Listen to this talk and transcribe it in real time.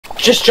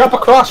Just jump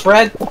across,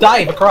 Fred.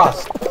 Dive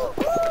across.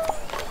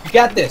 You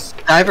got this.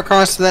 Dive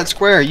across to that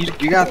square.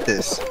 You got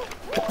this.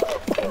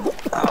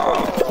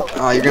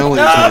 Oh, you're gonna lose.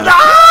 No, no!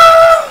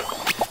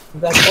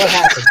 That's what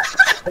happened.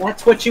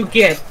 That's what you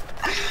get.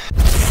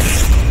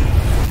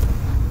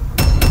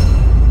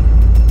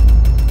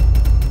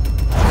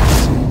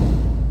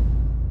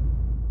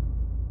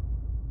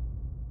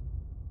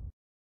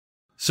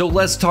 So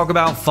let's talk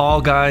about Fall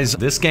Guys.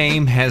 This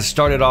game has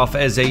started off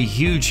as a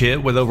huge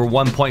hit with over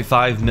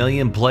 1.5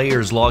 million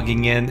players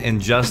logging in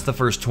just the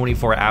first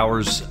 24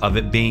 hours of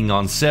it being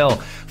on sale.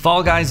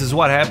 Fall Guys is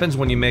what happens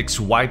when you mix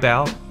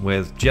Wipeout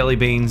with Jelly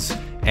Beans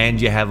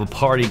and you have a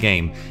party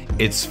game.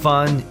 It's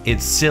fun,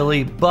 it's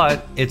silly,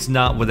 but it's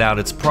not without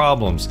its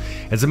problems.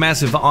 It's a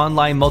massive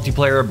online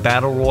multiplayer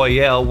battle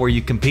royale where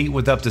you compete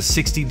with up to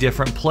 60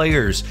 different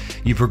players.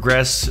 You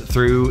progress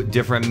through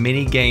different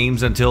mini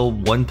games until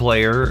one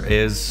player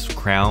is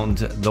crowned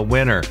the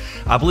winner.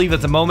 I believe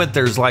at the moment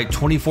there's like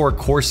 24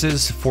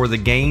 courses for the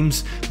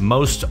games.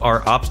 Most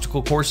are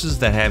obstacle courses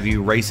that have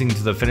you racing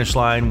to the finish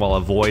line while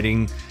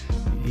avoiding,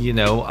 you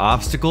know,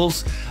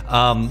 obstacles.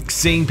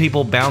 Seeing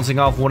people bouncing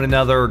off one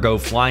another or go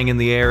flying in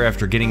the air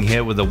after getting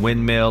hit with a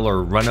windmill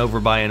or run over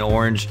by an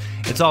orange,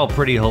 it's all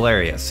pretty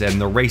hilarious, and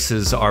the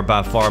races are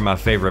by far my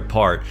favorite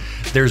part.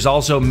 There's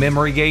also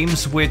memory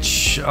games,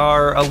 which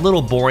are a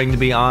little boring to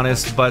be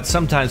honest, but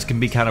sometimes can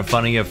be kind of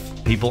funny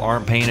if people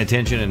aren't paying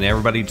attention and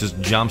everybody just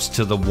jumps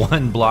to the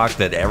one block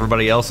that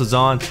everybody else is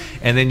on,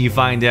 and then you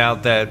find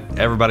out that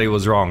everybody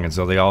was wrong, and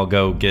so they all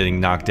go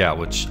getting knocked out,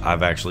 which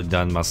I've actually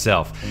done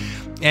myself.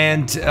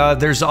 And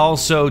there's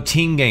also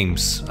team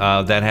games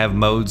that have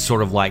modes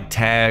sort of like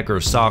tag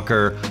or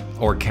soccer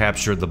or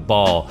capture the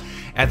ball.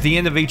 At the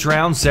end of each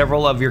round,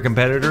 several of your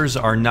competitors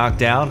are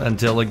knocked out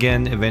until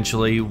again,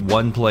 eventually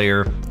one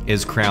player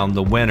is crowned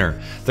the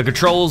winner. The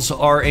controls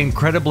are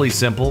incredibly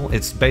simple.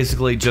 It's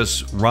basically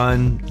just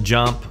run,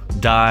 jump,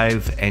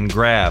 dive, and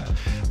grab.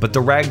 But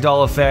the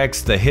ragdoll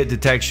effects, the hit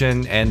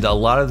detection, and a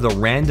lot of the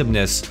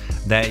randomness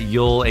that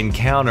you'll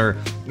encounter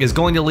is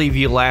going to leave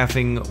you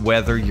laughing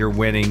whether you're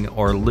winning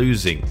or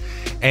losing.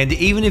 And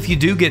even if you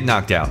do get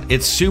knocked out,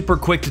 it's super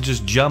quick to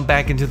just jump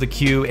back into the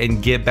queue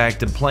and get back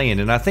to playing.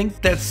 And I think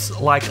that's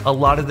like a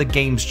lot of the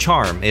game's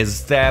charm,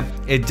 is that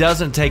it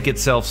doesn't take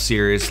itself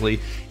seriously.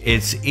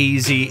 It's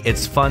easy,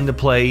 it's fun to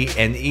play,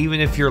 and even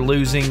if you're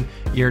losing,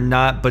 you're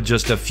not but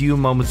just a few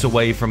moments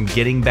away from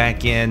getting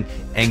back in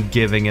and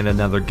giving it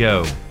another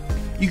go.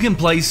 You can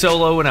play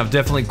solo, and I've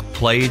definitely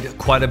played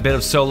quite a bit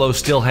of solo,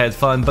 still had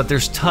fun, but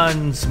there's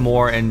tons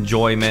more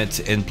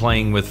enjoyment in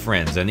playing with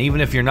friends. And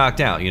even if you're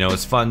knocked out, you know,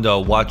 it's fun to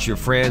watch your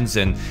friends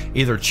and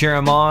either cheer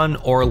them on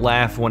or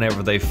laugh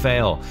whenever they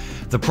fail.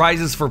 The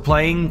prizes for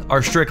playing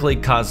are strictly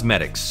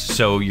cosmetics,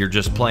 so you're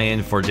just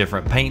playing for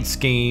different paint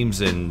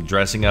schemes and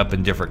dressing up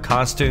in different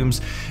costumes,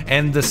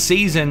 and the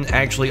season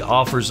actually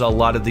offers a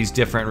lot of these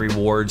different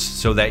rewards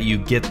so that you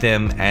get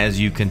them as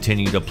you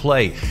continue to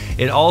play.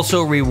 It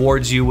also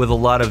rewards you with a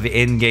lot of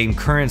in-game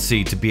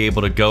currency to be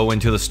able to go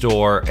into the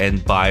store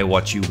and buy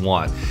what you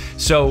want.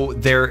 So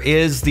there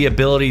is the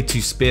ability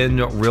to spend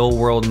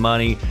real-world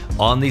money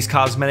on these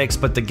cosmetics,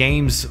 but the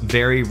game's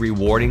very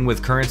rewarding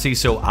with currency,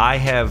 so I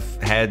have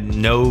had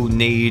no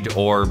need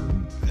or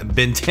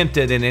been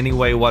tempted in any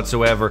way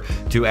whatsoever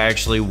to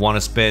actually want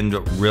to spend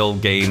real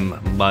game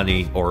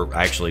money, or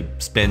actually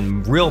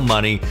spend real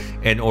money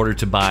in order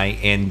to buy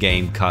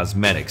in-game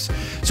cosmetics.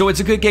 So it's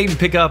a good game to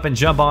pick up and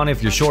jump on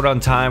if you're short on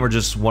time or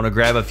just want to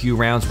grab a few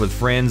rounds with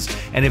friends.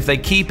 And if they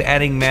keep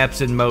adding maps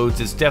and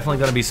modes, it's definitely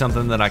going to be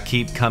something that I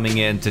keep coming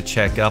in to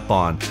check up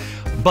on.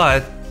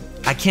 But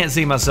I can't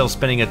see myself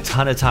spending a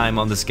ton of time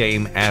on this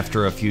game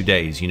after a few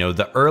days. You know,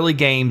 the early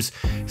games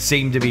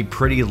seem to be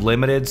pretty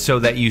limited so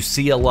that you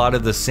see a lot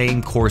of the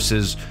same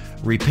courses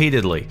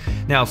repeatedly.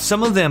 Now,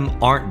 some of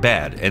them aren't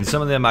bad, and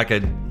some of them I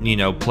could, you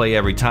know, play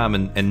every time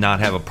and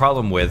not have a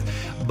problem with.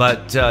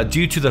 But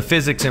due to the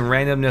physics and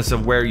randomness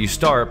of where you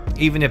start,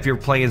 even if you're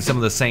playing some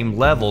of the same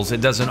levels,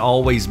 it doesn't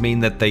always mean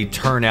that they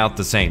turn out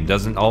the same.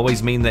 Doesn't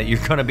always mean that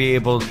you're going to be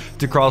able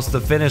to cross the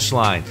finish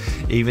line,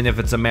 even if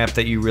it's a map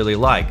that you really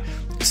like.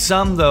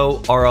 Some,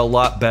 though, are a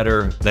lot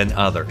better than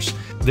others.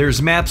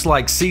 There's maps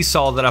like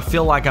Seesaw that I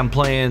feel like I'm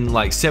playing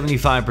like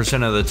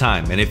 75% of the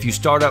time, and if you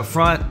start up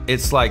front,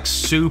 it's like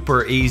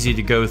super easy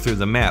to go through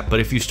the map. But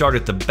if you start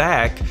at the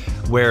back,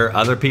 where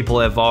other people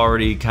have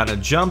already kind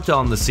of jumped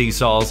on the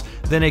seesaws,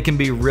 then it can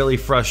be really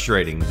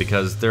frustrating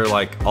because they're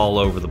like all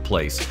over the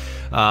place.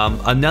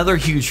 Another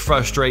huge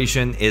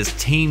frustration is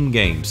team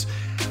games.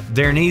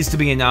 There needs to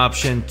be an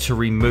option to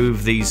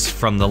remove these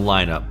from the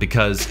lineup,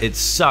 because it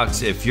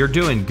sucks if you're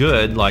doing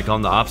good, like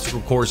on the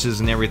obstacle courses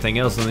and everything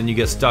else, and then you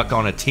get stuck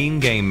on a team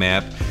game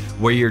map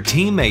where your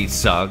teammate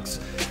sucks.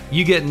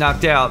 You get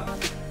knocked out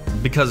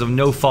because of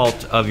no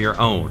fault of your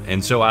own.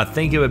 And so I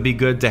think it would be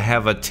good to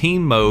have a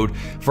team mode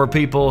for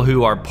people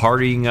who are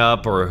partying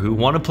up or who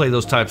want to play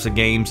those types of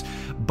games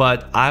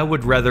but I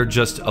would rather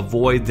just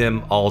avoid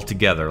them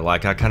altogether.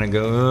 Like, I kind of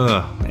go,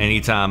 ugh,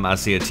 anytime I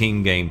see a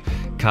team game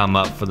come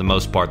up for the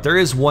most part. There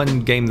is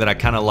one game that I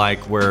kind of like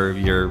where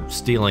you're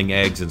stealing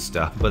eggs and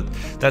stuff, but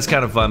that's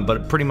kind of fun,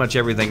 but pretty much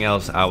everything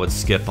else I would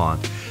skip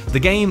on. The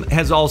game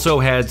has also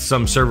had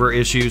some server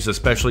issues,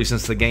 especially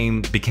since the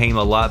game became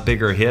a lot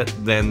bigger hit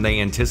than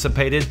they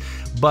anticipated,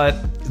 but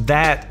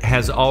that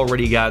has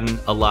already gotten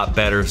a lot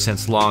better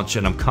since launch,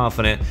 and I'm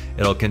confident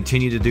it'll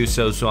continue to do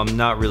so, so I'm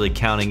not really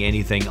counting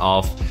anything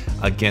off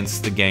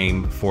against the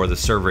game for the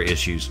server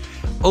issues.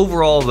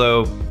 Overall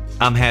though,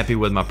 I'm happy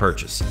with my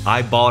purchase.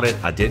 I bought it.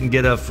 I didn't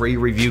get a free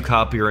review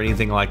copy or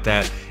anything like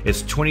that.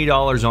 It's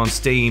 $20 on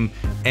Steam,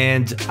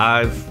 and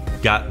I've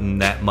gotten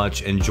that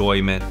much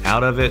enjoyment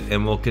out of it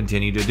and will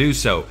continue to do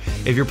so.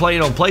 If you're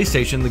playing on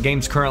PlayStation, the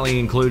game's currently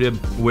included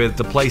with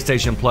the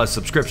PlayStation Plus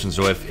subscription.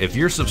 So if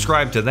you're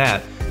subscribed to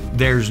that,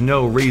 there's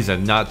no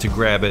reason not to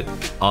grab it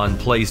on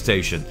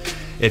PlayStation.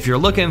 If you're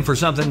looking for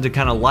something to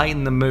kind of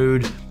lighten the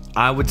mood,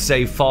 I would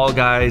say Fall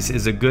Guys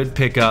is a good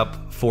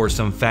pickup for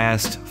some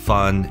fast,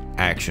 fun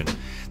action.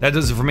 That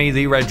does it for me,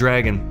 the Red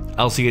Dragon.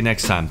 I'll see you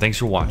next time. Thanks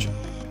for watching.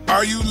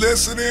 Are you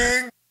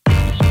listening?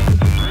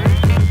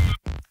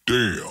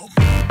 Damn.